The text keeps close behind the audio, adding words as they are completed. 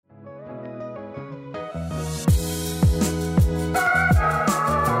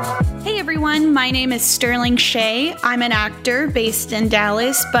everyone. My name is Sterling Shea. I'm an actor based in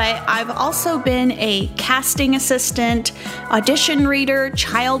Dallas, but I've also been a casting assistant, audition reader,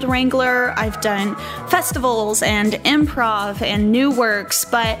 child wrangler. I've done festivals and improv and new works,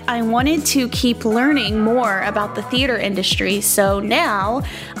 but I wanted to keep learning more about the theater industry. So now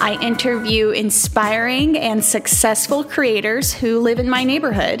I interview inspiring and successful creators who live in my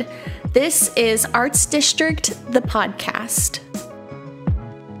neighborhood. This is Arts District, the podcast.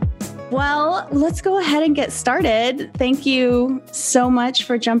 Well, let's go ahead and get started. Thank you so much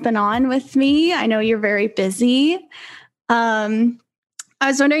for jumping on with me. I know you're very busy. I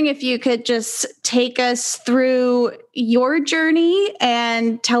was wondering if you could just take us through your journey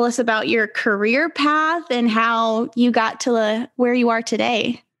and tell us about your career path and how you got to where you are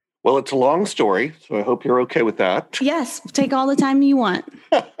today. Well, it's a long story, so I hope you're okay with that. Yes, take all the time you want.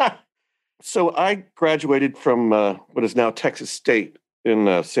 So I graduated from what is now Texas State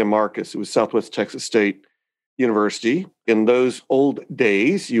in San Marcos. It was Southwest Texas State University. In those old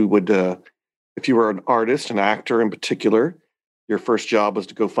days, you would, if you were an artist, an actor in particular, your first job was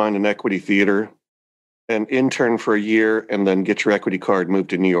to go find an equity theater, and intern for a year, and then get your equity card, move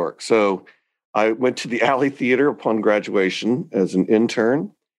to New York. So I went to the Alley Theater upon graduation as an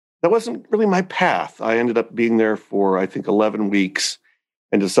intern. That wasn't really my path. I ended up being there for, I think, 11 weeks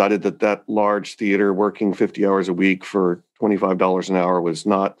and decided that large theater working 50 hours a week for $25 an hour was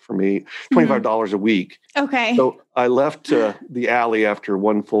not for me. $25 a week. Okay. So I left the Alley after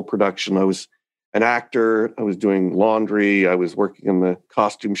one full production. I was an actor. I was doing laundry. I was working in the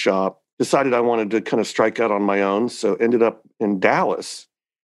costume shop. Decided I wanted to kind of strike out on my own. So ended up in Dallas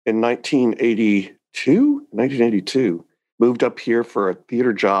in 1982. Moved up here for a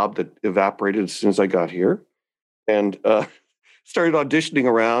theater job that evaporated as soon as I got here. And started auditioning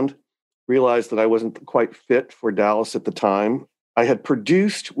around, realized that I wasn't quite fit for Dallas at the time. I had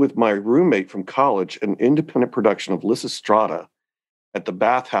produced with my roommate from college an independent production of Lysistrata at the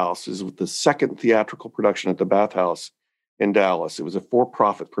Bath House. It was the second theatrical production at the Bath House in Dallas. It was a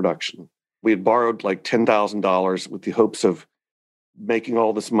for-profit production. We had borrowed like $10,000 with the hopes of making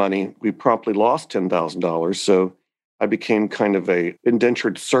all this money. We promptly lost $10,000, so I became kind of a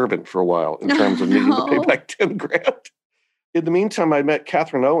indentured servant for a while in terms of needing to pay back 10 grand. In the meantime, I met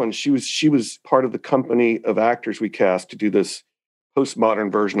Catherine Owen. She was part of the company of actors we cast to do this postmodern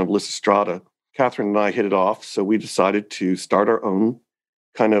version of Lysistrata. Catherine and I hit it off, so we decided to start our own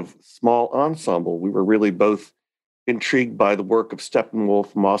kind of small ensemble. We were really both intrigued by the work of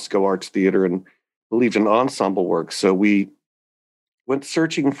Steppenwolf, Moscow Arts Theater, and believed in ensemble work. So we went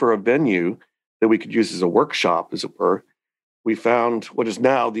searching for a venue that we could use as a workshop, as it were. We found what is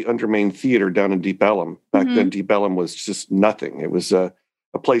now the Undermain Theater down in Deep Ellum. Back then, Deep Ellum was just nothing. It was a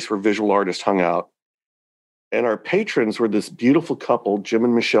place where visual artists hung out. And our patrons were this beautiful couple, Jim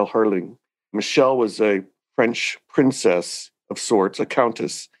and Michelle Hurling. Michelle was a French princess of sorts, a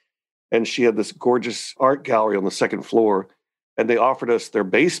countess, and she had this gorgeous art gallery on the second floor. And they offered us their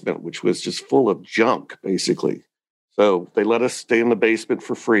basement, which was just full of junk, basically. So they let us stay in the basement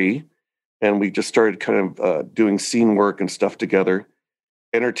for free. And we just started kind of doing scene work and stuff together,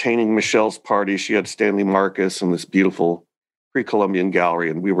 entertaining Michelle's party. She had Stanley Marcus and this beautiful pre-Columbian gallery,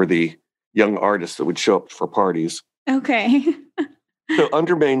 and we were the young artists that would show up for parties. Okay. So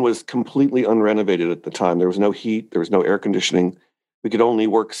Undermain was completely unrenovated at the time. There was no heat. There was no air conditioning. We could only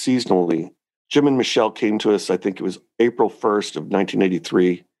work seasonally. Jim and Michelle came to us, I think it was April 1st of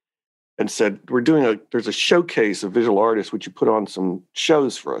 1983, and said, there's a showcase of visual artists. Would you put on some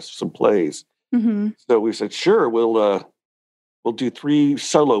shows for us, some plays? Mm-hmm. So we said, sure, we'll do 3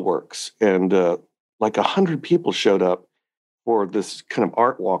 solo works. And like 100 people showed up for this kind of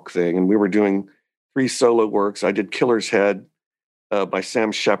art walk thing. And we were doing 3 solo works. I did Killer's Head by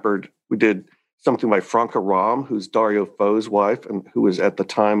Sam Shepard. We did something by Franca Ram, who's Dario Fo's wife, and who was at the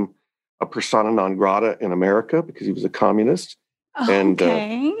time a persona non grata in America because he was a communist. And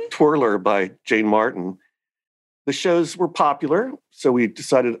Twirler by Jane Martin. The shows were popular, so we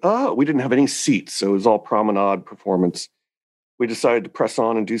decided, we didn't have any seats, so it was all promenade performance. We decided to press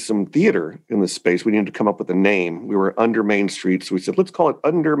on and do some theater in this space. We needed to come up with a name. We were under Main Street, so we said, let's call it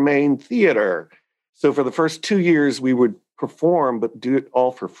Undermain Theater. So for the first 2 years, we would perform, but do it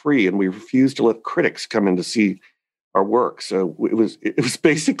all for free, and we refused to let critics come in to see our work. So it was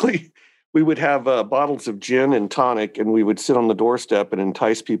basically... We would have bottles of gin and tonic, and we would sit on the doorstep and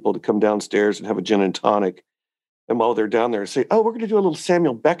entice people to come downstairs and have a gin and tonic. And while they're down there, say, we're going to do a little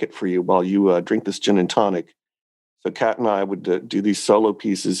Samuel Beckett for you while you drink this gin and tonic. So Kat and I would do these solo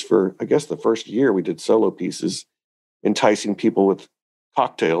pieces for, I guess the first year we did solo pieces, enticing people with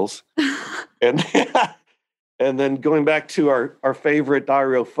cocktails. and then going back to our favorite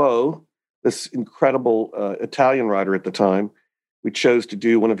Dario Fo, this incredible Italian writer at the time. We chose to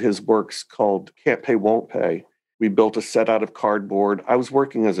do one of his works called Can't Pay, Won't Pay. We built a set out of cardboard. I was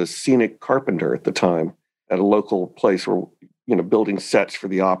working as a scenic carpenter at the time at a local place where, building sets for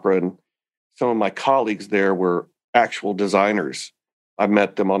the opera. And some of my colleagues there were actual designers. I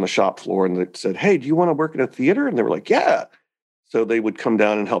met them on the shop floor and they said, "Hey, do you want to work in a theater?" And they were like, "Yeah." So they would come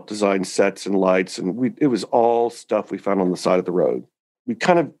down and help design sets and lights. And it was all stuff we found on the side of the road. We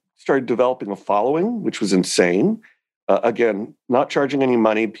kind of started developing a following, which was insane. Again, not charging any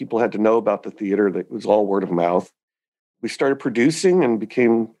money. People had to know about the theater. It was all word of mouth. We started producing and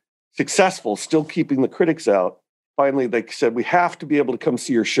became successful, still keeping the critics out. Finally, they said, "We have to be able to come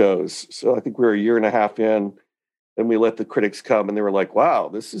see your shows." So I think we were a year and a half in, and we let the critics come, and they were like, "Wow,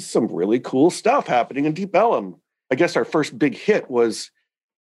 this is some really cool stuff happening in Deep Ellum." I guess our first big hit was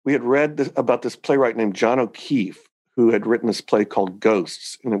we had read about this playwright named John O'Keefe, who had written this play called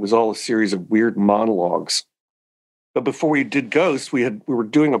Ghosts, and it was all a series of weird monologues. But before we did Ghosts, we were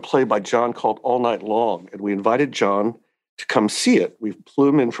doing a play by John called All Night Long, and we invited John to come see it. We flew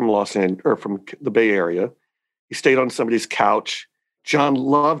him in from from the Bay Area. He stayed on somebody's couch. John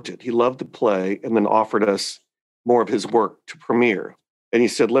loved it. He loved the play, and then offered us more of his work to premiere. And he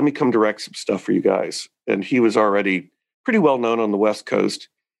said, "Let me come direct some stuff for you guys." And he was already pretty well known on the West Coast.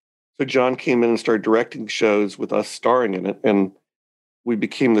 So John came in and started directing shows with us starring in it. And we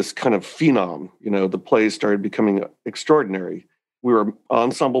became this kind of phenom. The plays started becoming extraordinary. We were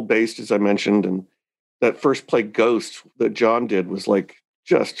ensemble based, as I mentioned. And that first play, Ghost, that John did was like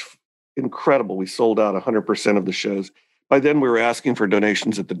just incredible. We sold out 100% of the shows. By then, we were asking for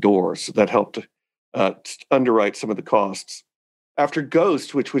donations at the door. So that helped underwrite some of the costs. After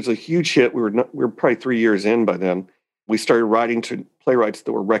Ghost, which was a huge hit, we were probably 3 years in by then. We started writing to playwrights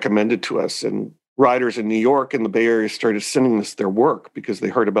that were recommended to us, and writers in New York and the Bay Area started sending us their work because they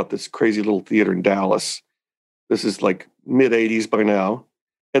heard about this crazy little theater in Dallas. This is like mid-'80s by now.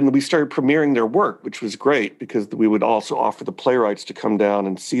 And we started premiering their work, which was great because we would also offer the playwrights to come down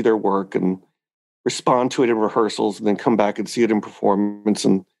and see their work and respond to it in rehearsals and then come back and see it in performance.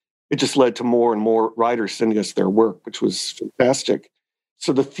 And it just led to more and more writers sending us their work, which was fantastic.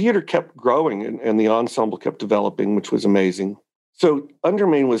 So the theater kept growing and the ensemble kept developing, which was amazing. So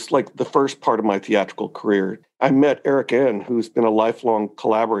Undermain was like the first part of my theatrical career. I met Eric N., who's been a lifelong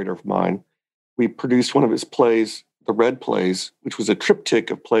collaborator of mine. We produced one of his plays, The Red Plays, which was a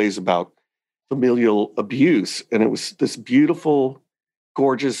triptych of plays about familial abuse. And it was this beautiful,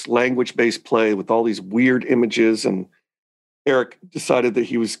 gorgeous language-based play with all these weird images. And Eric decided that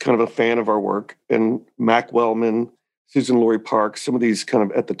he was kind of a fan of our work. And Mac Wellman, Susan-Lori Parks, some of these kind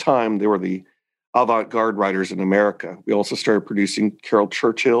of, at the time, they were the avant-garde writers in America. We also started producing Carol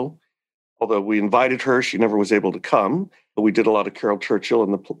Churchill. Although we invited her, she never was able to come. But we did a lot of Carol Churchill,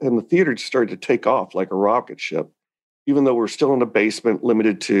 and the theater just started to take off like a rocket ship. Even though we're still in a basement,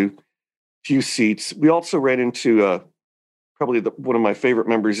 limited to few seats. We also ran into probably one of my favorite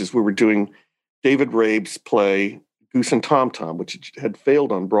memories is we were doing David Rabe's play, Goose and Tom Tom, which had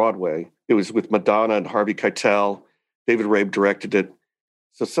failed on Broadway. It was with Madonna and Harvey Keitel. David Rabe directed it.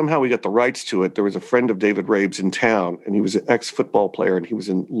 So somehow we got the rights to it. There was a friend of David Rabe's in town, and he was an ex-football player, and he was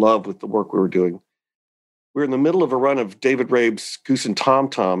in love with the work we were doing. We were in the middle of a run of David Rabe's Goose and Tom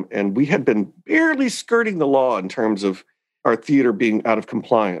Tom, and we had been barely skirting the law in terms of our theater being out of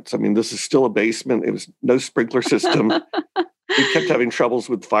compliance. I mean, this is still a basement. It was no sprinkler system. We kept having troubles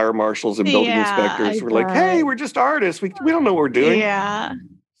with fire marshals and building inspectors. We're like, "Hey, we're just artists. We don't know what we're doing." Yeah.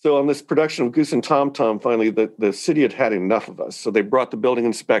 So on this production of Goose and Tom Tom, finally, the city had enough of us. So they brought the building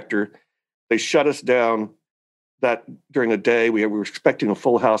inspector. They shut us down during a day. We were expecting a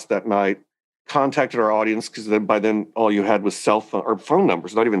full house that night. Contacted our audience because by then all you had was cell phone or phone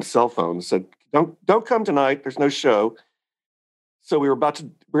numbers, not even cell phones. Said, don't come tonight. There's no show. So we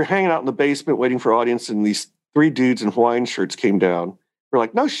were hanging out in the basement waiting for audience, and these 3 dudes in Hawaiian shirts came down. We're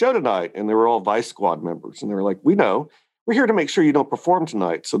like, "No show tonight." And they were all Vice Squad members. And they were like, "We know. We're here to make sure you don't perform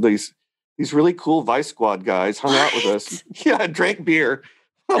tonight." So these really cool Vice Squad guys hung out with us. Yeah, drank beer.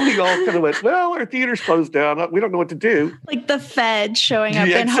 We all kind of went, "Well, our theater's closed down. We don't know what to do." Like the Fed showing up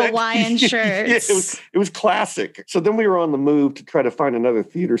in exactly. Hawaiian shirts. Yeah, it was classic. So then we were on the move to try to find another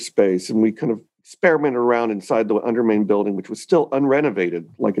theater space, and we kind of experimented around inside the Undermain building, which was still unrenovated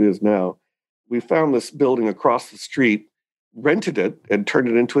like it is now. We found this building across the street, rented it, and turned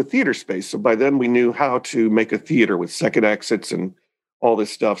it into a theater space. So by then we knew how to make a theater with second exits and all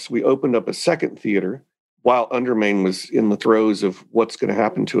this stuff. So we opened up a second theater while Undermain was in the throes of what's going to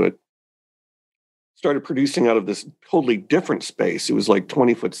happen to it. Started producing out of this totally different space. It was like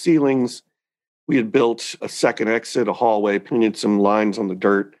 20-foot ceilings. We had built a second exit, a hallway, painted some lines on the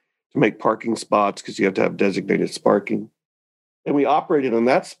dirt. to make parking spots because you have to have designated parking. And we operated in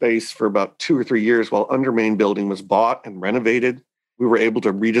that space for about 2 or 3 years while Undermain building was bought and renovated. We were able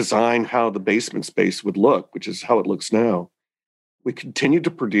to redesign how the basement space would look, which is how it looks now. We continued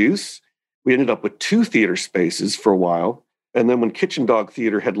to produce. We ended up with 2 theater spaces for a while. And then when Kitchen Dog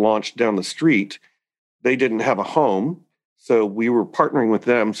Theater had launched down the street, they didn't have a home. So we were partnering with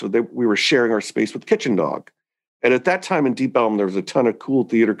them. So we were sharing our space with Kitchen Dog. And at that time in Deep Ellum, there was a ton of cool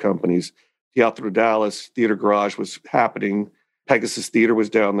theater companies. Teatro Dallas, Theater Garage was happening. Pegasus Theater was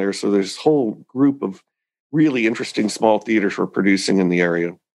down there. So there's a whole group of really interesting small theaters were producing in the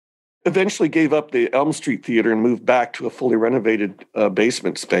area. Eventually gave up the Elm Street Theater and moved back to a fully renovated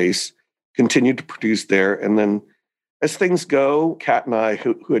basement space, continued to produce there. And then as things go, Kat and I,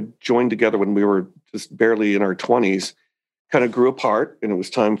 who had joined together when we were just barely in our 20s, kind of grew apart, and it was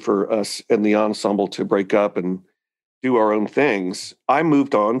time for us and the ensemble to break up and do our own things. I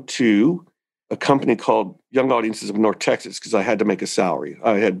moved on to a company called Young Audiences of North Texas because I had to make a salary.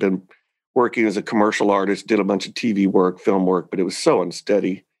 I had been working as a commercial artist, did a bunch of TV work, film work, but it was so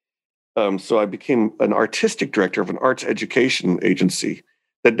unsteady. So I became an artistic director of an arts education agency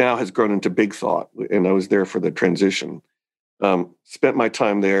that now has grown into Big Thought, and I was there for the transition. Spent my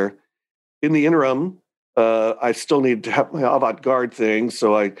time there. In the interim, I still needed to have my avant-garde thing,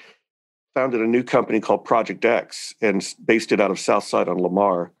 so I founded a new company called Project X and based it out of Southside on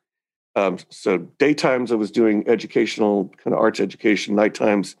Lamar. So daytimes I was doing educational, kind of arts education,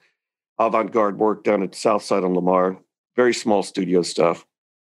 nighttimes avant-garde work down at Southside on Lamar, very small studio stuff.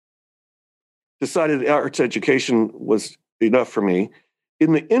 Decided arts education was enough for me.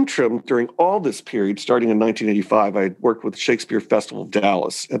 In the interim, during all this period, starting in 1985, I had worked with Shakespeare Festival of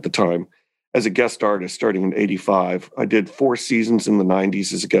Dallas at the time as a guest artist starting in 85. I did 4 seasons in the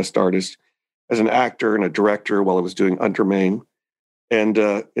 90s as a guest artist, as an actor and a director while I was doing Undermain. And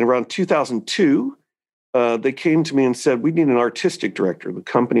in around 2002, they came to me and said, we need an artistic director. The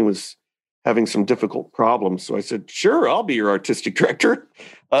company was having some difficult problems. So I said, sure, I'll be your artistic director.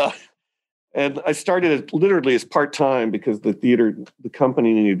 And I started literally as part-time because the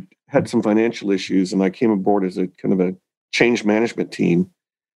company had some financial issues, and I came aboard as a kind of a change management team,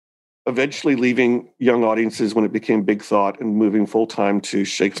 eventually leaving Young Audiences when it became Big Thought and moving full-time to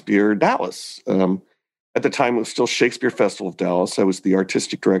Shakespeare Dallas. At the time, it was still Shakespeare Festival of Dallas. I was the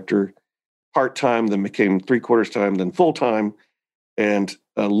artistic director, part-time, then became 3/4 time, then full-time, and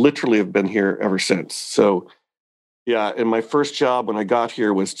literally have been here ever since. So yeah, and my first job when I got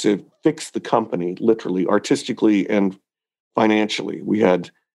here was to fix the company, literally, artistically and financially. We had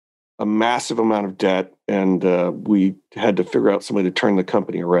a massive amount of debt, and we had to figure out some way to turn the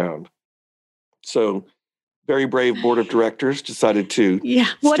company around. So, very brave board of directors decided to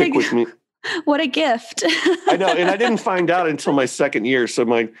stick with me. What a gift. I know, and I didn't find out until my second year. So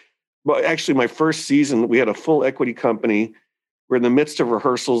my first season, we had a full equity company. We're in the midst of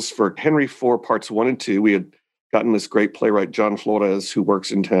rehearsals for Henry IV Parts 1 and 2. We had gotten this great playwright, John Flores, who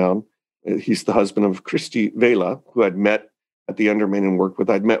works in town. He's the husband of Christy Vela, who I'd met at the Undermain and worked with.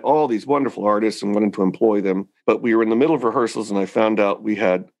 I'd met all these wonderful artists and wanted to employ them. But we were in the middle of rehearsals, and I found out we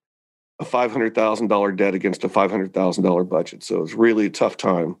had a $500,000 debt against a $500,000 budget. So it was really a tough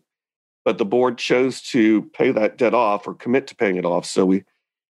time. But the board chose to pay that debt off or commit to paying it off. So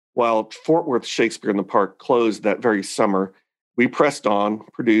while Fort Worth Shakespeare in the Park closed that very summer, we pressed on,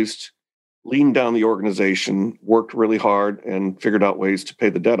 produced, leaned down the organization, worked really hard, and figured out ways to pay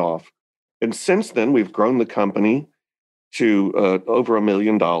the debt off. And since then, we've grown the company to over $1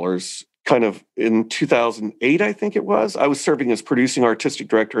 million. Kind of in 2008, I think it was. I was serving as producing artistic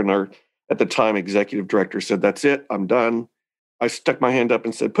director, and at the time, executive director said, "That's it, I'm done." I stuck my hand up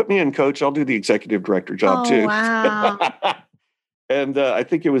and said, "Put me in, coach. I'll do the executive director job too." Wow. And I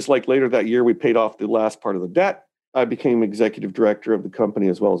think it was like later that year, we paid off the last part of the debt. I became executive director of the company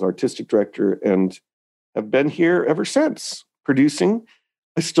as well as artistic director, and have been here ever since producing.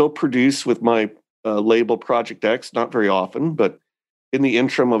 I still produce with my label Project X, not very often, but in the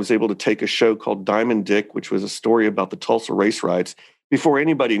interim, I was able to take a show called Diamond Dick, which was a story about the Tulsa race riots. Before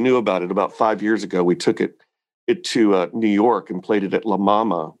anybody knew about it, about 5 years ago, we took it to New York and played it at La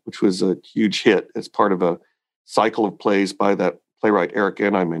Mama, which was a huge hit as part of a cycle of plays by that playwright Eric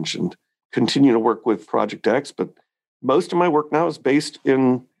N. I mentioned. Continue to work with Project X, but most of my work now is based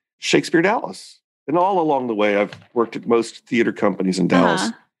in Shakespeare Dallas. And all along the way, I've worked at most theater companies in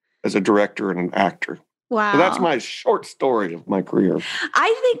Dallas as a director and an actor. Wow. So that's my short story of my career.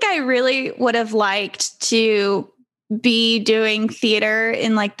 I think I really would have liked to be doing theater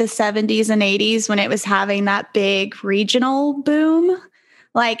in like the 70s and 80s when it was having that big regional boom.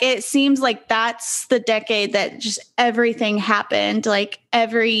 Like, it seems like that's the decade that just everything happened. Like,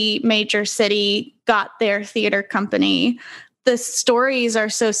 every major city got their theater company. The stories are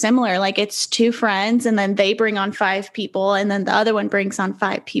so similar. Like, it's two friends, and then they bring on five people, and then the other one brings on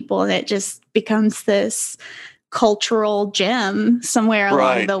five people, and it just becomes this cultural gem somewhere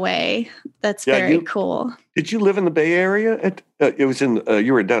along the way. That's very cool. Did you live in the Bay Area? It was in.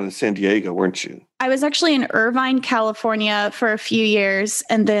 You were down in San Diego, weren't you? I was actually in Irvine, California for a few years,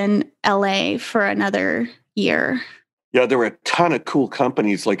 and then LA for another year. Yeah, there were a ton of cool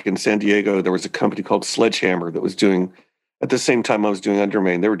companies. Like in San Diego, there was a company called Sledgehammer that was doing, at the same time I was doing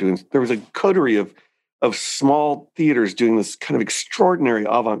Undermain, there was a coterie of small theaters doing this kind of extraordinary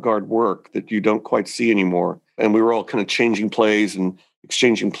avant-garde work that you don't quite see anymore. And we were all kind of changing plays and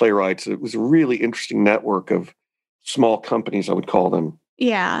exchanging playwrights. It was a really interesting network of small companies, I would call them.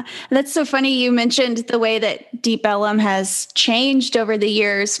 Yeah, that's so funny. You mentioned the way that Deep Ellum has changed over the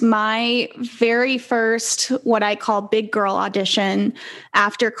years. My very first, what I call big girl audition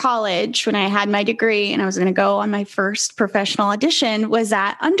after college, when I had my degree and I was going to go on my first professional audition, was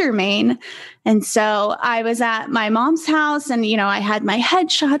at Undermain. And so I was at my mom's house and, I had my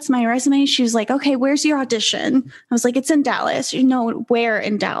headshots, my resume. She was like, okay, where's your audition? I was like, it's in Dallas. Where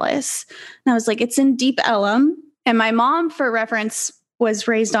in Dallas? And I was like, it's in Deep Ellum. And my mom, for reference, was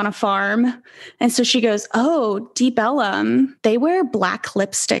raised on a farm. And so she goes, oh, Deep Ellum, they wear black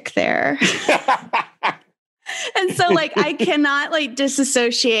lipstick there. And so I cannot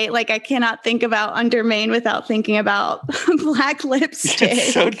disassociate. I cannot think about Undermain without thinking about black lipstick.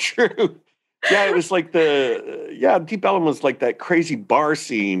 It's so true. Yeah, it was Deep Ellum was like that crazy bar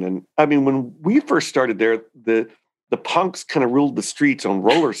scene. And I mean, when we first started there, the punks kind of ruled the streets on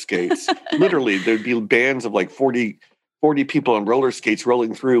roller skates. Literally, there'd be bands of 40 people on roller skates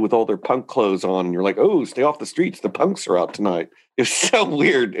rolling through with all their punk clothes on. And you're like, oh, stay off the streets. The punks are out tonight. It's so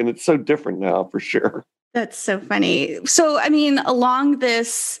weird. And it's so different now, for sure. That's so funny. So, I mean, along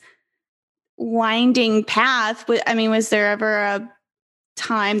this winding path, was there ever a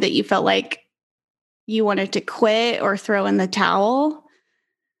time that you felt like you wanted to quit or throw in the towel?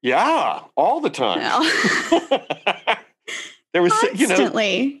 Yeah, all the time. There was,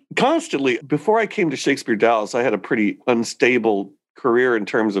 constantly. Before I came to Shakespeare Dallas, I had a pretty unstable career in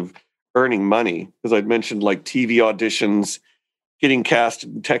terms of earning money. As I'd mentioned, TV auditions, getting cast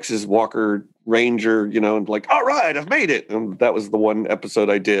in Texas Walker Ranger, and all right, I've made it. And that was the one episode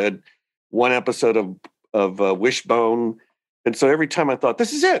I did. One episode of Wishbone. And so every time I thought,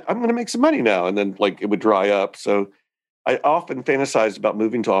 this is it, I'm going to make some money now. And then it would dry up. So I often fantasized about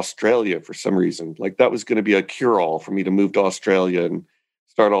moving to Australia for some reason. That was going to be a cure-all for me to move to Australia and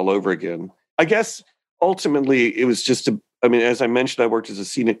start all over again. I guess ultimately it was just as I mentioned, I worked as a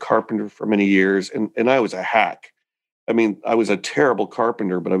scenic carpenter for many years and I was a hack. I mean, I was a terrible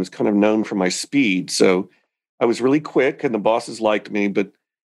carpenter, but I was kind of known for my speed. So I was really quick and the bosses liked me, but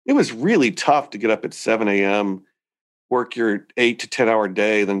it was really tough to get up at 7 a.m., work your 8 to 10 hour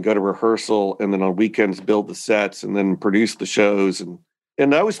day, then go to rehearsal, and then on weekends build the sets and then produce the shows.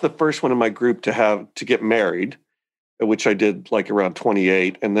 And I was the first one in my group to get married, which I did around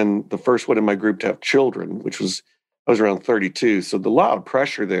 28. And then the first one in my group to have children, I was around 32. So a lot of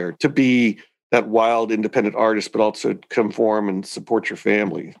pressure there to be that wild independent artist, but also conform and support your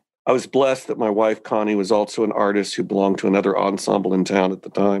family. I was blessed that my wife, Connie, was also an artist who belonged to another ensemble in town at the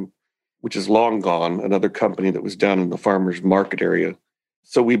time, which is long gone, another company that was down in the farmers market area.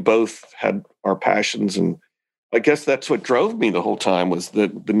 So we both had our passions. And I guess that's what drove me the whole time was the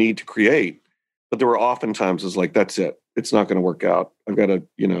need to create. But there were often times it was that's it. It's not going to work out. I've got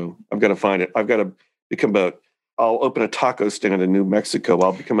to find it. I've got to become I'll open a taco stand in New Mexico.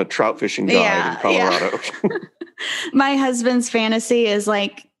 I'll become a trout fishing guide in Colorado. Yeah. My husband's fantasy is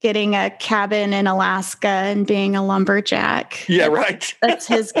getting a cabin in Alaska and being a lumberjack. Yeah, right. That's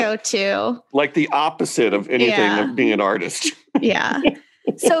his go-to. The opposite of anything of being an artist. Yeah.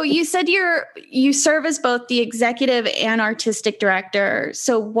 So you said you serve as both the executive and artistic director.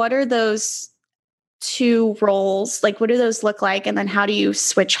 So what are those two roles? What do those look like? And then how do you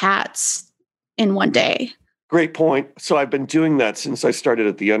switch hats in one day? Great point. So I've been doing that since I started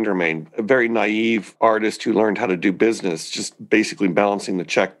at the Undermain, a very naive artist who learned how to do business, just basically balancing the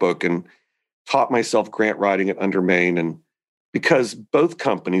checkbook, and taught myself grant writing at Undermain. And because both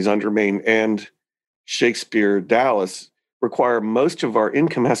companies, Undermain and Shakespeare Dallas, require most of our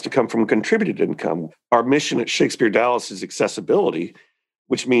income has to come from contributed income. Our mission at Shakespeare Dallas is accessibility,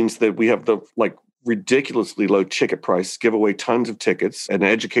 which means that we have the ridiculously low ticket price, give away tons of tickets, an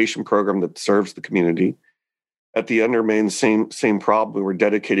education program that serves the community. At the Undermain, same problem. We were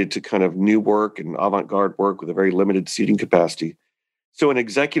dedicated to kind of new work and avant-garde work with a very limited seating capacity. So an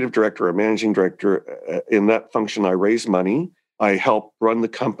executive director, a managing director, in that function, I raise money. I help run the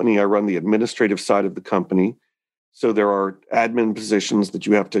company. I run the administrative side of the company. So there are admin positions that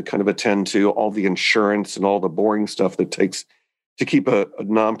you have to kind of attend to, all the insurance and all the boring stuff that takes to keep a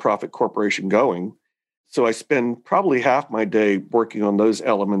nonprofit corporation going. So I spend probably half my day working on those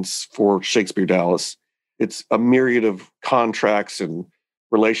elements for Shakespeare Dallas. It's a myriad of contracts and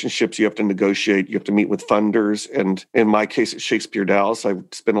relationships you have to negotiate. You have to meet with funders. And in my case at Shakespeare Dallas, I've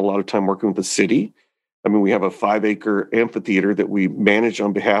spent a lot of time working with the city. I mean, we have a 5-acre amphitheater that we manage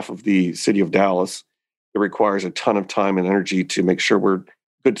on behalf of the city of Dallas. It requires a ton of time and energy to make sure we're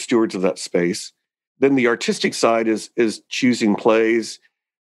good stewards of that space. Then the artistic side is choosing plays,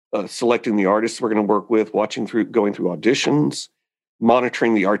 selecting the artists we're going to work with, going through auditions,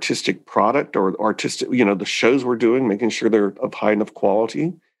 monitoring the artistic product or artistic, the shows we're doing, making sure they're of high enough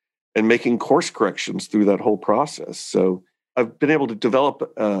quality, and making course corrections through that whole process. So I've been able to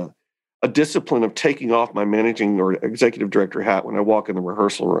develop a discipline of taking off my managing or executive director hat when I walk in the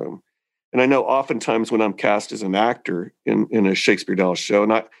rehearsal room. And I know oftentimes when I'm cast as an actor in a Shakespeare Dallas show,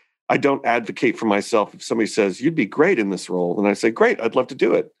 and I don't advocate for myself. If somebody says, you'd be great in this role, and I say, great, I'd love to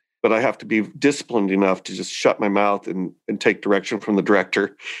do it. But I have to be disciplined enough to just shut my mouth and take direction from the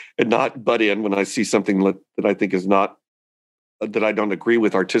director and not butt in when I see something that I think is not, that I don't agree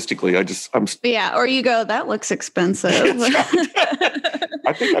with artistically. Or you go, that looks expensive.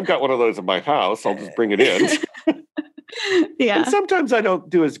 I think I've got one of those in my house. I'll just bring it in. Yeah. And sometimes I don't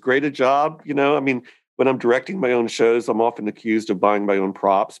do as great a job. I mean, when I'm directing my own shows, I'm often accused of buying my own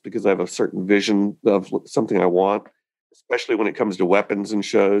props because I have a certain vision of something I want, especially when it comes to weapons and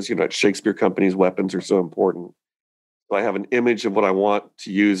shows. At Shakespeare Company's weapons are so important. So I have an image of what I want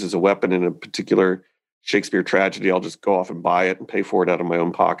to use as a weapon in a particular Shakespeare tragedy. I'll just go off and buy it and pay for it out of my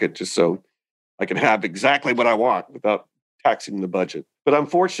own pocket just so I can have exactly what I want without taxing the budget. But I'm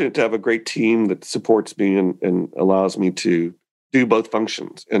fortunate to have a great team that supports me and allows me to do both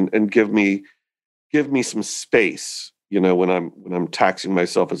functions and give me some space, when I'm taxing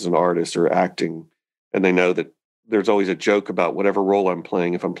myself as an artist or acting. And they know that there's always a joke about whatever role I'm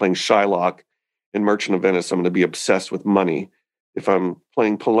playing. If I'm playing Shylock in Merchant of Venice, I'm going to be obsessed with money. If I'm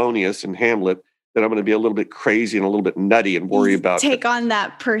playing Polonius in Hamlet, then I'm going to be a little bit crazy and a little bit nutty and worry about take on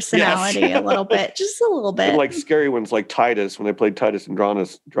that personality a little bit, just a little bit. And like scary ones like Titus, when I played Titus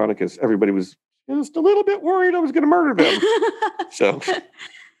Andronicus, everybody was just a little bit worried I was going to murder them.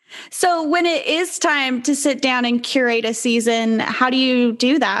 So when it is time to sit down and curate a season, how do you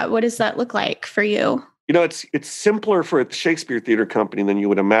do that? What does that look like for you? It's simpler for a Shakespeare Theater Company than you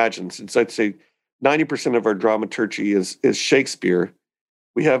would imagine, since I'd say 90% of our dramaturgy is Shakespeare.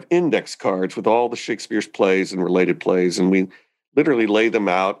 We have index cards with all the Shakespeare's plays and related plays, and we literally lay them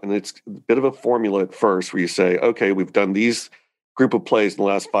out. And it's a bit of a formula at first where you say, okay, we've done these group of plays in the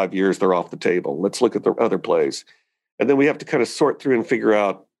last 5 years. They're off the table. Let's look at the other plays. And then we have to kind of sort through and figure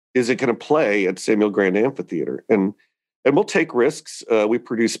out, is it going to play at Samuel Grand Amphitheater? And we'll take risks. We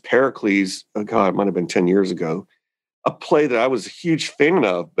produced Pericles, it might have been 10 years ago, a play that I was a huge fan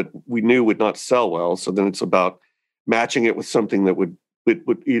of, but we knew would not sell well. So then it's about matching it with something that would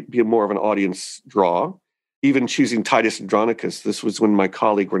be more of an audience draw. Even choosing Titus Andronicus, this was when my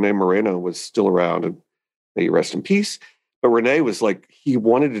colleague Rene Moreno was still around, and may he rest in peace. But Rene was like, he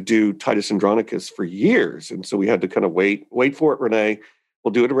wanted to do Titus Andronicus for years. And so we had to kind of wait for it, Rene.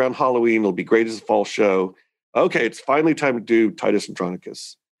 We'll do it around Halloween. It'll be great as a fall show. Okay, it's finally time to do Titus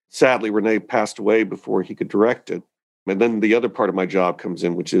Andronicus. Sadly, Rene passed away before he could direct it. And then the other part of my job comes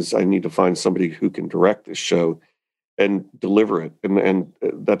in, which is I need to find somebody who can direct this show and deliver it. And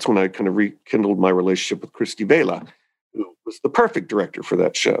that's when I kind of rekindled my relationship with Christy Vela, who was the perfect director for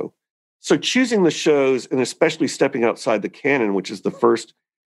that show. So choosing the shows, and especially stepping outside the canon, which is the first,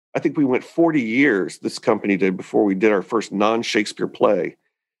 I think we went 40 years, this company did, before we did our first non-Shakespeare play.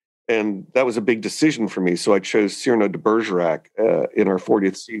 And that was a big decision for me. So I chose Cyrano de Bergerac in our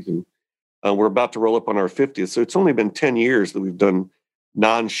 40th season. We're about to roll up on our 50th. So it's only been 10 years that we've done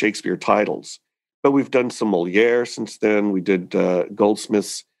non-Shakespeare titles. But we've done some Molière since then. We did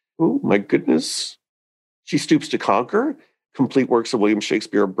Goldsmith's, oh my goodness, She Stoops to Conquer. Complete Works of William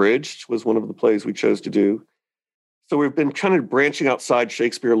Shakespeare Abridged was one of the plays we chose to do. So we've been kind of branching outside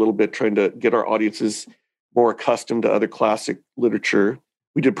Shakespeare a little bit, trying to get our audiences more accustomed to other classic literature.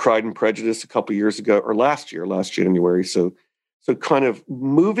 We did Pride and Prejudice a couple years ago, or last January. So kind of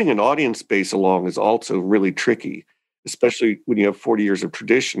moving an audience base along is also really tricky, especially when you have 40 years of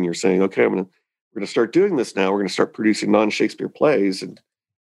tradition. You're saying, okay, we're going to start doing this now. We're going to start producing non-Shakespeare plays. And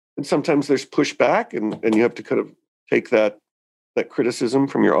sometimes there's pushback, and you have to kind of take that criticism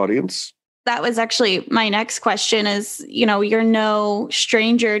from your audience That was actually my next question is, you're no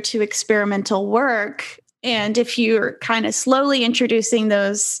stranger to experimental work. And if you're kind of slowly introducing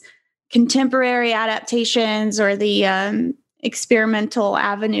those contemporary adaptations or the experimental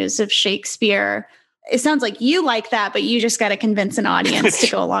avenues of Shakespeare, it sounds like you like that, but you just got to convince an audience to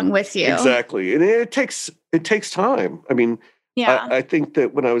go along with you. Exactly. And it takes time. I mean, yeah. I think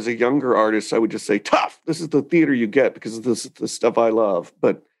that when I was a younger artist, I would just say, tough, this is the theater you get because this is the stuff I love.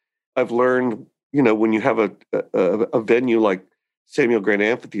 But I've learned, when you have a venue like Samuel Grant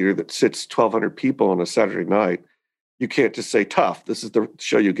Amphitheater that sits 1,200 people on a Saturday night, you can't just say, tough, this is the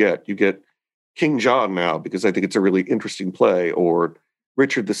show you get. You get King John now because I think it's a really interesting play, or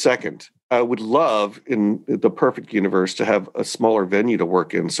Richard II. I would love in the perfect universe to have a smaller venue to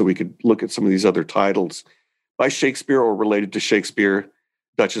work in so we could look at some of these other titles by Shakespeare or related to Shakespeare,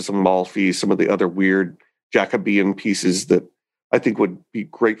 Duchess of Malfi, some of the other weird Jacobean pieces that I think would be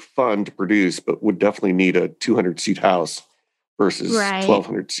great fun to produce, but would definitely need a 200-seat house versus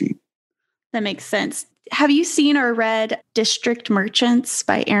 1,200 seat. That makes sense. Have you seen or read District Merchants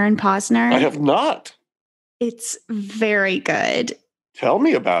by Aaron Posner? I have not. It's very good. Tell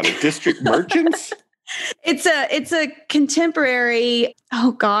me about it. District Merchants? It's a contemporary,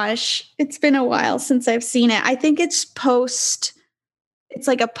 oh gosh, it's been a while since I've seen it. I think it's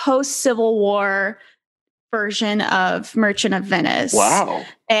like a post-Civil War version of Merchant of Venice. Wow.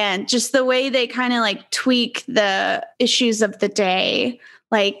 And just the way they kind of like tweak the issues of the day,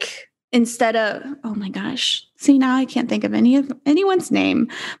 like instead of, oh my gosh, see, now I can't think of anyone's name.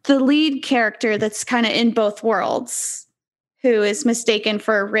 The lead character that's kind of in both worlds, who is mistaken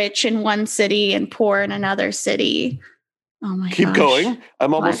for rich in one city and poor in another city. Oh my gosh. Keep going.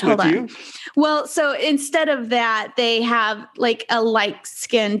 I'm almost with you. Well, so instead of that, they have like a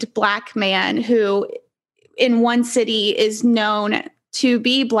light-skinned Black man who in one city is known to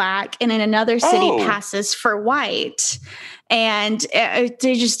be Black and in another city passes for white. And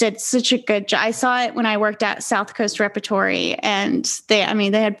they just did such a good job. I saw it when I worked at South Coast Repertory, and they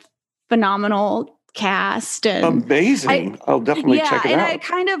had phenomenal cast. And amazing. I'll definitely check it out. And I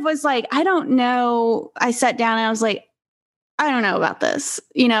kind of was like, I don't know. I sat down and I was like, I don't know about this.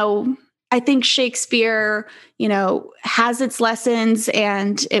 I think Shakespeare, has its lessons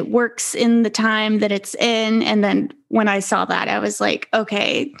and it works in the time that it's in. And then when I saw that, I was like,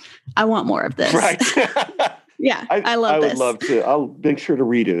 okay, I want more of this. Right. Yeah, I love this. I would love to. I'll make sure to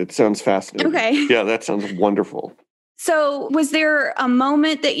read it. It sounds fascinating. Okay. Yeah, that sounds wonderful. So was there a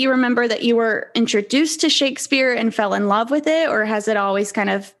moment that you remember that you were introduced to Shakespeare and fell in love with it? Or has it always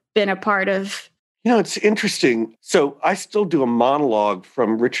kind of been a part of... It's interesting. So I still do a monologue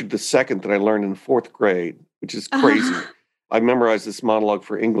from Richard II that I learned in 4th grade, which is crazy. I memorized this monologue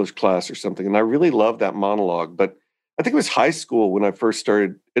for English class or something, and I really love that monologue. But I think it was high school when I first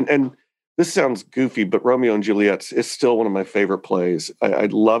started, and this sounds goofy, but Romeo and Juliet is still one of my favorite plays. I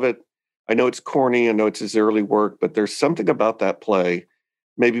love it. I know it's corny. I know it's his early work, but there's something about that play,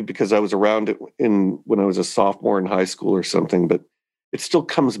 maybe because I was around it when I was a sophomore in high school or something, but it still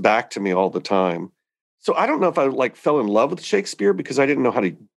comes back to me all the time. So I don't know if I fell in love with Shakespeare because I didn't know how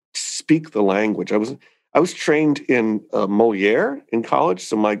to speak the language. I was trained in Molière in college,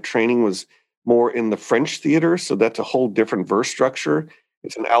 so my training was more in the French theater. So that's a whole different verse structure.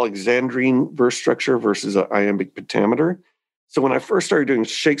 It's an Alexandrine verse structure versus an iambic pentameter. So when I first started doing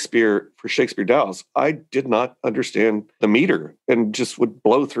Shakespeare for Shakespeare Dallas, I did not understand the meter and just would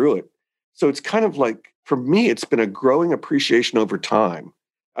blow through it. So it's kind of like, for me, it's been a growing appreciation over time.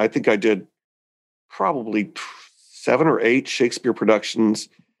 I think I did probably 7 or 8 Shakespeare productions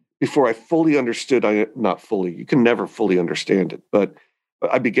before I fully understood. Not fully, you can never fully understand it, but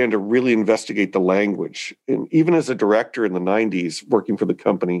I began to really investigate the language. And even as a director in the 90s, working for the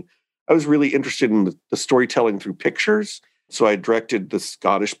company, I was really interested in the storytelling through pictures. So I directed the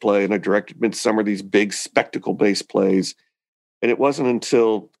Scottish play and I directed Midsummer, these big spectacle-based plays. And it wasn't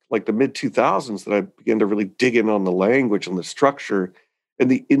until like the mid-2000s that I began to really dig in on the language and the structure and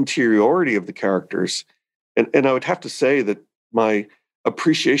the interiority of the characters. And I would have to say that my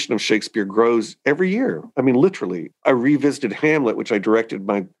appreciation of Shakespeare grows every year. I mean, literally, I revisited Hamlet, which I directed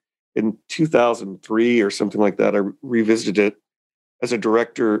in 2003 or something like that. I revisited it as a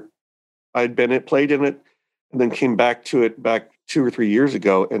director. I'd played in it, and then came back to it 2 or 3 years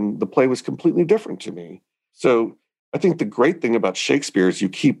ago, and the play was completely different to me. So I think the great thing about Shakespeare is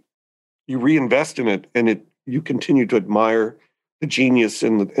you reinvest in it, and you continue to admire the genius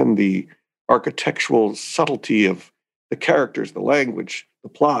and the architectural subtlety of the characters, the language, the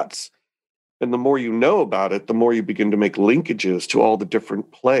plots. And the more you know about it, the more you begin to make linkages to all the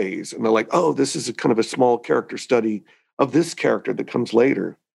different plays. And they're like, oh, this is a kind of a small character study of this character that comes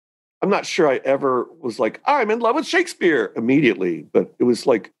later. I'm not sure I ever was like, I'm in love with Shakespeare immediately, but it was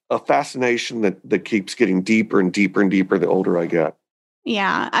like a fascination that keeps getting deeper and deeper and deeper the older I get.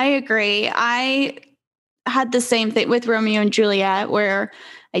 Yeah, I agree. I had the same thing with Romeo and Juliet, where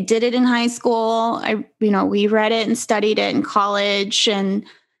I did it in high school. We read it and studied it in college, and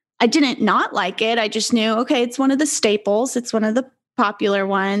I didn't not like it. I just knew, okay, it's one of the staples. It's one of the popular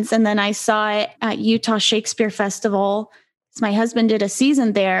ones. And then I saw it at Utah Shakespeare Festival. So my husband did a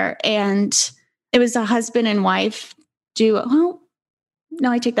season there, and it was a husband and wife duo. Well, no,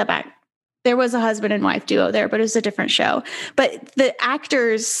 I take that back. There was a husband and wife duo there, but it was a different show. But the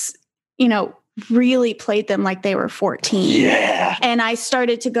actors, really played them like they were 14. Yeah. And I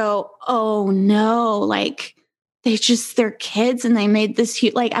started to go, oh no, like they're kids and they made this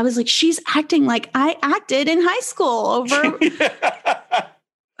huge, like, I was like, she's acting like I acted in high school over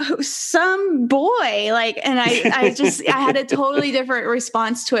some boy. Like, and I had a totally different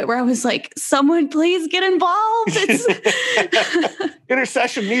response to it where I was like, someone please get involved.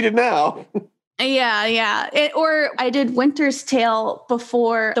 Intercession needed now. Yeah. Or I did Winter's Tale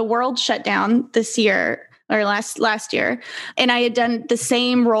before the world shut down this year or last year. And I had done the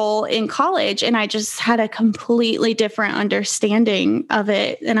same role in college, and I just had a completely different understanding of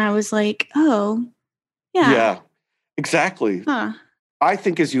it. And I was like, oh, yeah. Yeah, exactly. Huh. I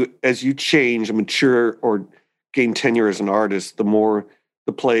think as you change and mature or gain tenure as an artist, the more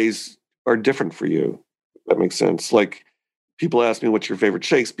the plays are different for you. That makes sense. Like, people ask me what's your favorite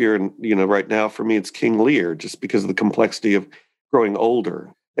Shakespeare, and right now for me it's King Lear, just because of the complexity of growing older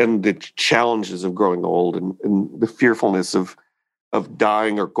and the challenges of growing old and the fearfulness of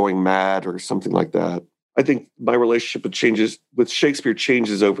dying or going mad or something like that. I think my relationship with Shakespeare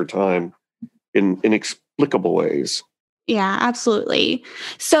changes over time in inexplicable ways. Yeah, absolutely.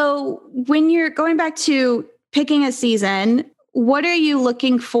 So when you're going back to picking a season, what are you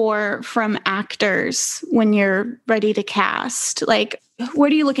looking for from actors when you're ready to cast? Like,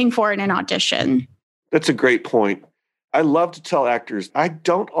 what are you looking for in an audition? That's a great point. I love to tell actors, I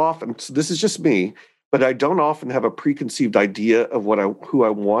don't often, so this is just me, but I don't often have a preconceived idea of who I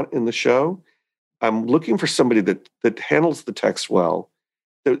want in the show. I'm looking for somebody that handles the text well,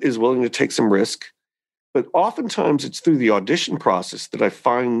 that is willing to take some risk. But oftentimes it's through the audition process that I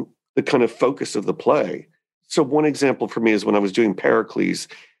find the kind of focus of the play. So one example for me is when I was doing Pericles,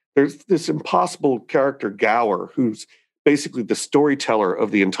 there's this impossible character, Gower, who's basically the storyteller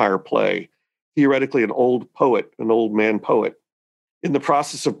of the entire play, theoretically an old poet, an old man poet. In the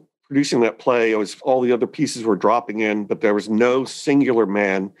process of producing that play, all the other pieces were dropping in, but there was no singular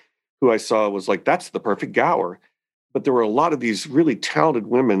man who I saw was like, that's the perfect Gower. But there were a lot of these really talented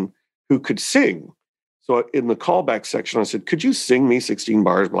women who could sing. So in the callback section, I said, could you sing me 16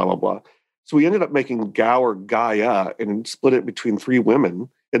 bars, blah, blah, blah. So we ended up making Gower Gaia and split it between three women.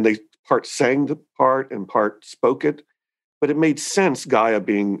 And they part sang the part and part spoke it. But it made sense, Gaia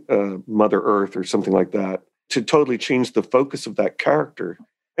being Mother Earth or something like that, to totally change the focus of that character.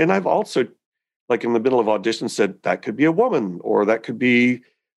 And I've also, like in the middle of audition, said that could be a woman or that could be,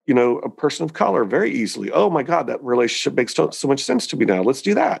 a person of color very easily. Oh my God, that relationship makes so much sense to me now. Let's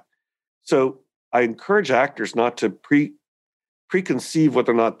do that. So I encourage actors not to preconceive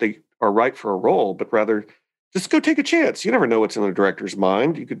whether or not they are right for a role, but rather just go take a chance. You never know what's in the director's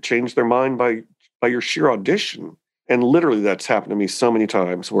mind. You could change their mind by your sheer audition. And literally that's happened to me so many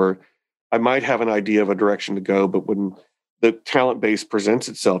times where I might have an idea of a direction to go, but when the talent base presents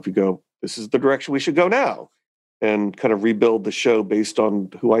itself, you go, this is the direction we should go now, and kind of rebuild the show based on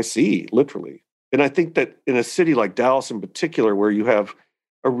who I see, literally. And I think that in a city like Dallas in particular, where you have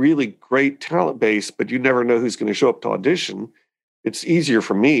a really great talent base, but you never know who's going to show up to audition, it's easier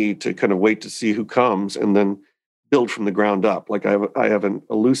for me to kind of wait to see who comes and then build from the ground up. Like I have a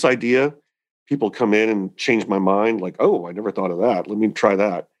loose idea. People come in and change my mind. Like, oh, I never thought of that. Let me try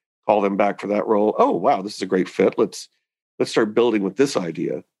that. Call them back for that role. Oh, wow, this is a great fit. Let's start building with this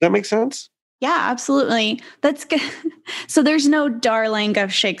idea. That makes sense? Yeah, absolutely. That's good. So there's no darling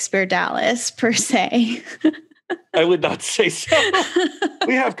of Shakespeare Dallas per se. I would not say so.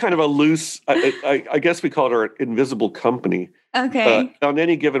 We have kind of a loose, I guess we call it our invisible company. Okay. On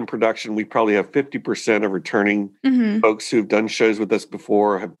any given production, we probably have 50% of returning folks who've done shows with us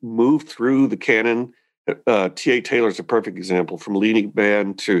before, have moved through the canon. T.A. Taylor's a perfect example, from leading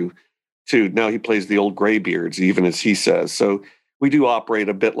man to now he plays the old graybeards, even as he says. So we do operate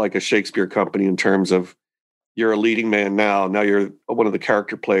a bit like a Shakespeare company in terms of, you're a leading man now. Now you're one of the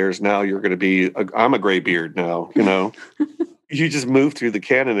character players. Now you're going to be, I'm a graybeard now, You just move through the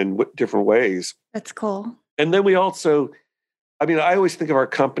canon in different ways. That's cool. And then we also, I always think of our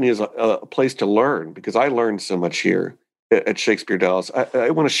company as a place to learn, because I learned so much here. at Shakespeare Dallas. I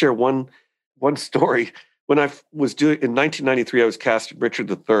want to share one story. When I was doing in 1993, I was cast in Richard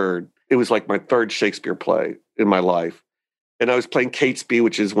III. It was like my third Shakespeare play in my life, and I was playing Catesby,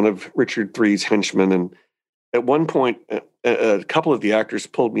 which is one of Richard III's henchmen. And at one point, a couple of the actors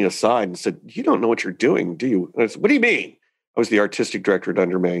pulled me aside and said, "You don't know what you're doing, do you?" And I said, "What do you mean?" I was the artistic director at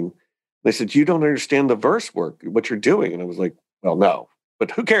Undermain. They said, "You don't understand the verse work, what you're doing." And I was like, "Well, no,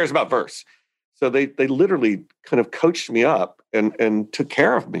 but who cares about verse?" So they literally kind of coached me up and took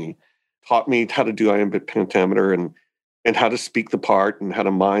care of me, taught me how to do iambic pentameter and how to speak the part and how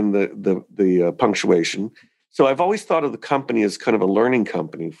to mind the punctuation. So I've always thought of the company as kind of a learning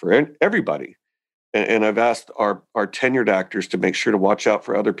company for everybody. And I've asked our tenured actors to make sure to watch out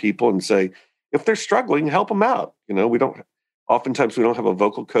for other people and say, if they're struggling, help them out. Oftentimes we don't have a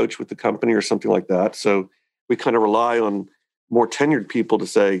vocal coach with the company or something like that. So we kind of rely on more tenured people to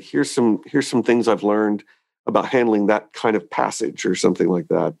say, here's some things I've learned about handling that kind of passage or something like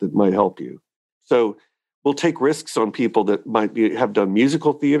that might help you. So we'll take risks on people that have done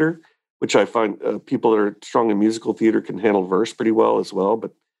musical theater, which I find people that are strong in musical theater can handle verse pretty well as well,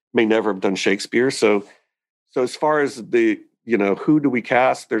 but may never have done Shakespeare. So as far as who do we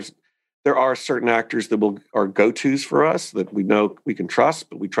cast, there are certain actors that are go-tos for us that we know we can trust,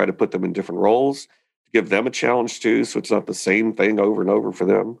 but we try to put them in different roles to give them a challenge too, so it's not the same thing over and over for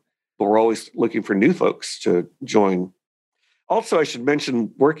them. But we're always looking for new folks to join. Also, I should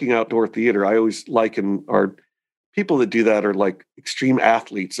mention working outdoor theater. I always liken our people that do that are like extreme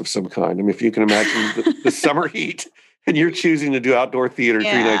athletes of some kind. I mean, if you can imagine the summer heat and you're choosing to do outdoor theater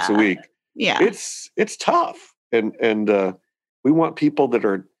 3 nights a week, it's tough. And we want people that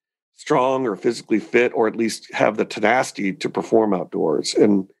are strong or physically fit, or at least have the tenacity to perform outdoors.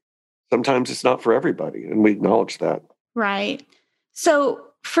 And sometimes it's not for everybody, and we acknowledge that. Right. So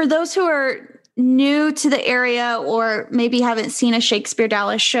for those who are new to the area or maybe haven't seen a Shakespeare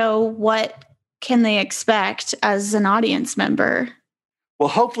Dallas show, what can they expect as an audience member? Well,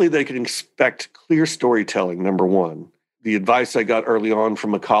 hopefully they can expect clear storytelling, number one. The advice I got early on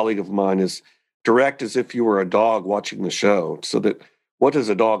from a colleague of mine is direct as if you were a dog watching the show, so that what does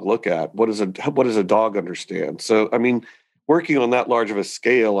a dog look at? What does a dog understand? So, I mean, working on that large of a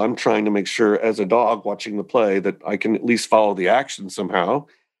scale, I'm trying to make sure as a dog watching the play that I can at least follow the action somehow.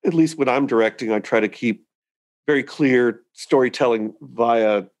 At least when I'm directing, I try to keep very clear storytelling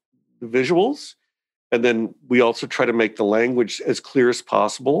via the visuals. And then we also try to make the language as clear as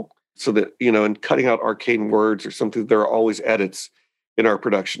possible so that, and cutting out arcane words or something, there are always edits in our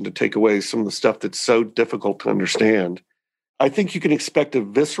production to take away some of the stuff that's so difficult to understand. I think you can expect a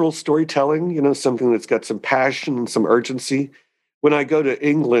visceral storytelling, something that's got some passion and some urgency. When I go to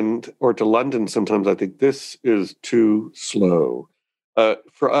England or to London, sometimes I think this is too slow.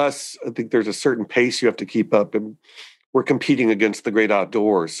 For us, I think there's a certain pace you have to keep up, and we're competing against the great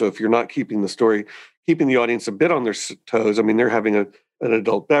outdoors. So if you're not keeping the audience a bit on their toes, I mean, they're having an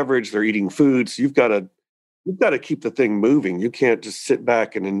adult beverage, they're eating food, so you've got to keep the thing moving. You can't just sit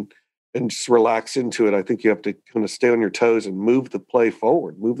back and just relax into it. I think you have to kind of stay on your toes and move the play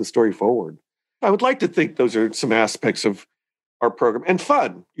forward, move the story forward. I would like to think those are some aspects of our program. And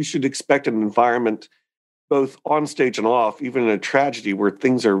fun. You should expect an environment, both on stage and off, even in a tragedy, where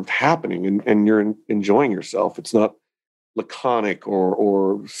things are happening and you're enjoying yourself. It's not laconic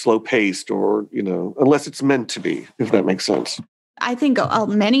or slow-paced or, unless it's meant to be, if that makes sense. I think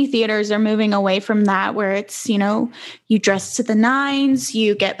many theaters are moving away from that, where it's, you dress to the nines,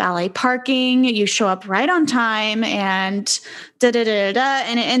 you get valet parking, you show up right on time, and and it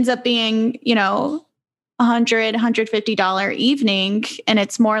ends up being, $100, $150 evening. And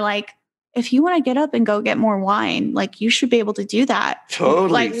it's more like, if you want to get up and go get more wine, like, you should be able to do that. Totally.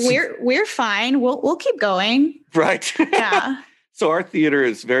 Like, we're fine. We'll keep going. Right. Yeah. So our theater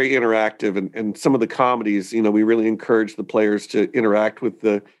is very interactive, and some of the comedies, we really encourage the players to interact with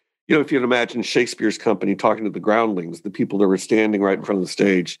if you'd imagine Shakespeare's company talking to the groundlings, the people that were standing right in front of the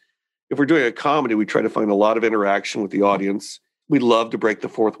stage. If we're doing a comedy, we try to find a lot of interaction with the audience. We love to break the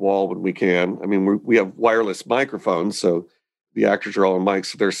fourth wall when we can. I mean, we have wireless microphones, so the actors are all on mics.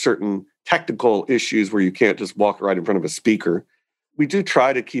 So there's certain technical issues where you can't just walk right in front of a speaker. We do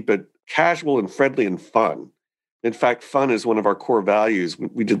try to keep it casual and friendly and fun. In fact, fun is one of our core values.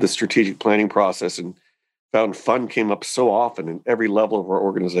 We did the strategic planning process and found fun came up so often in every level of our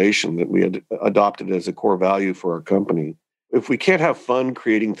organization that we had adopted as a core value for our company. If we can't have fun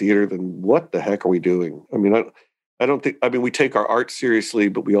creating theater, then what the heck are we doing? I mean, we take our art seriously,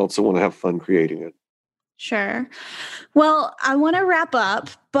 but we also want to have fun creating it. Sure. Well, I want to wrap up,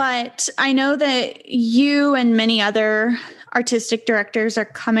 but I know that you and many other artistic directors are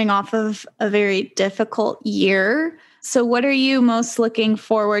coming off of a very difficult year. So what are you most looking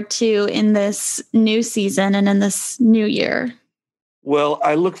forward to in this new season and in this new year? Well,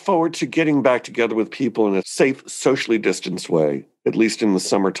 I look forward to getting back together with people in a safe, socially distanced way, at least in the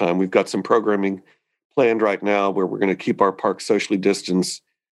summertime. We've got some programming planned right now where we're going to keep our park socially distanced,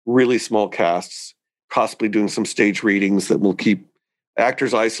 really small casts, possibly doing some stage readings that will keep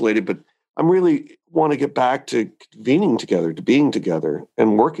actors isolated. But I'm really want to get back to convening together, to being together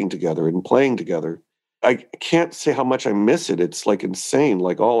and working together and playing together. I can't say how much I miss it. It's like insane,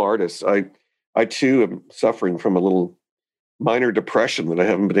 like all artists. I too am suffering from a little minor depression that I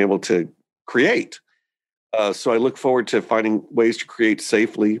haven't been able to create. So I look forward to finding ways to create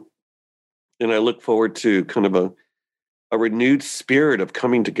safely. And I look forward to kind of a renewed spirit of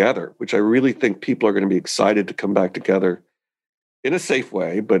coming together, which I really think people are going to be excited to come back together in a safe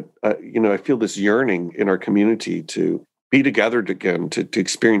way. But, I feel this yearning in our community to be together again, to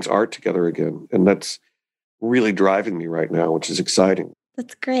experience art together again. And that's really driving me right now, which is exciting.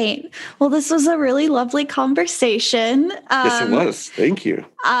 That's great. Well, this was a really lovely conversation. Yes, it was. Thank you.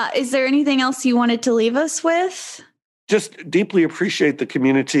 Is there anything else you wanted to leave us with? Just deeply appreciate the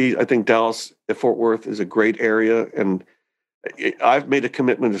community. I think Dallas at Fort Worth is a great area. And I've made a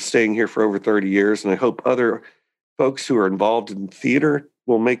commitment to staying here for over 30 years. And I hope other folks who are involved in theater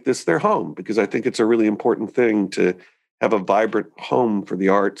will make this their home, because I think it's a really important thing to have a vibrant home for the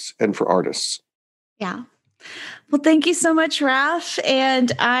arts and for artists. Yeah. Well, thank you so much, Raph.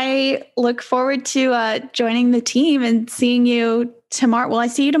 And I look forward to joining the team and seeing you tomorrow. Will I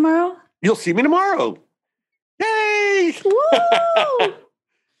see you tomorrow? You'll see me tomorrow. Yay! Woo!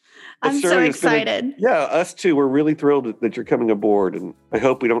 I'm so excited. Us too. We're really thrilled that you're coming aboard. And I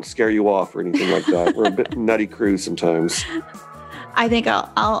hope we don't scare you off or anything like that. We're a bit nutty crew sometimes. I think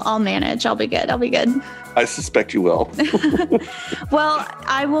I'll manage. I'll be good. I suspect you will. Well,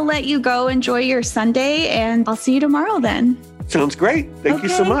 I will let you go enjoy your Sunday, and I'll see you tomorrow then. Sounds great. Thank you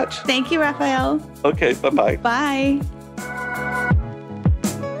so much. Thank you, Raphael. Okay, bye-bye. Bye.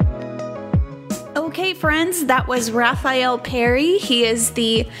 Okay, friends, that was Raphael Perry. He is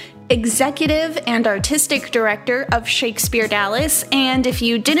the executive and artistic director of Shakespeare Dallas. And if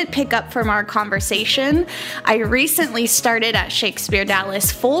you didn't pick up from our conversation, I recently started at Shakespeare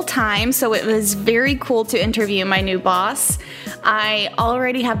Dallas full-time, so it was very cool to interview my new boss. I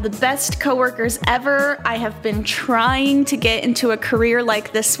already have the best coworkers ever. I have been trying to get into a career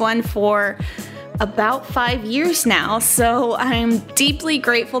like this one for about 5 years now, so I'm deeply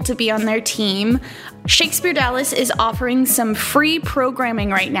grateful to be on their team. Shakespeare Dallas is offering some free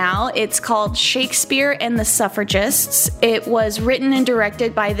programming right now. It's called Shakespeare and the Suffragists. It was written and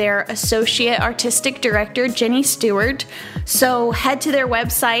directed by their associate artistic director, Jenny Stewart. So head to their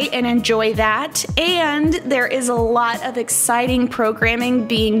website and enjoy that. And there is a lot of exciting programming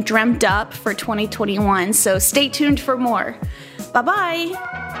being dreamt up for 2021, so stay tuned for more.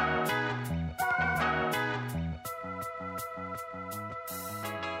 Bye-bye.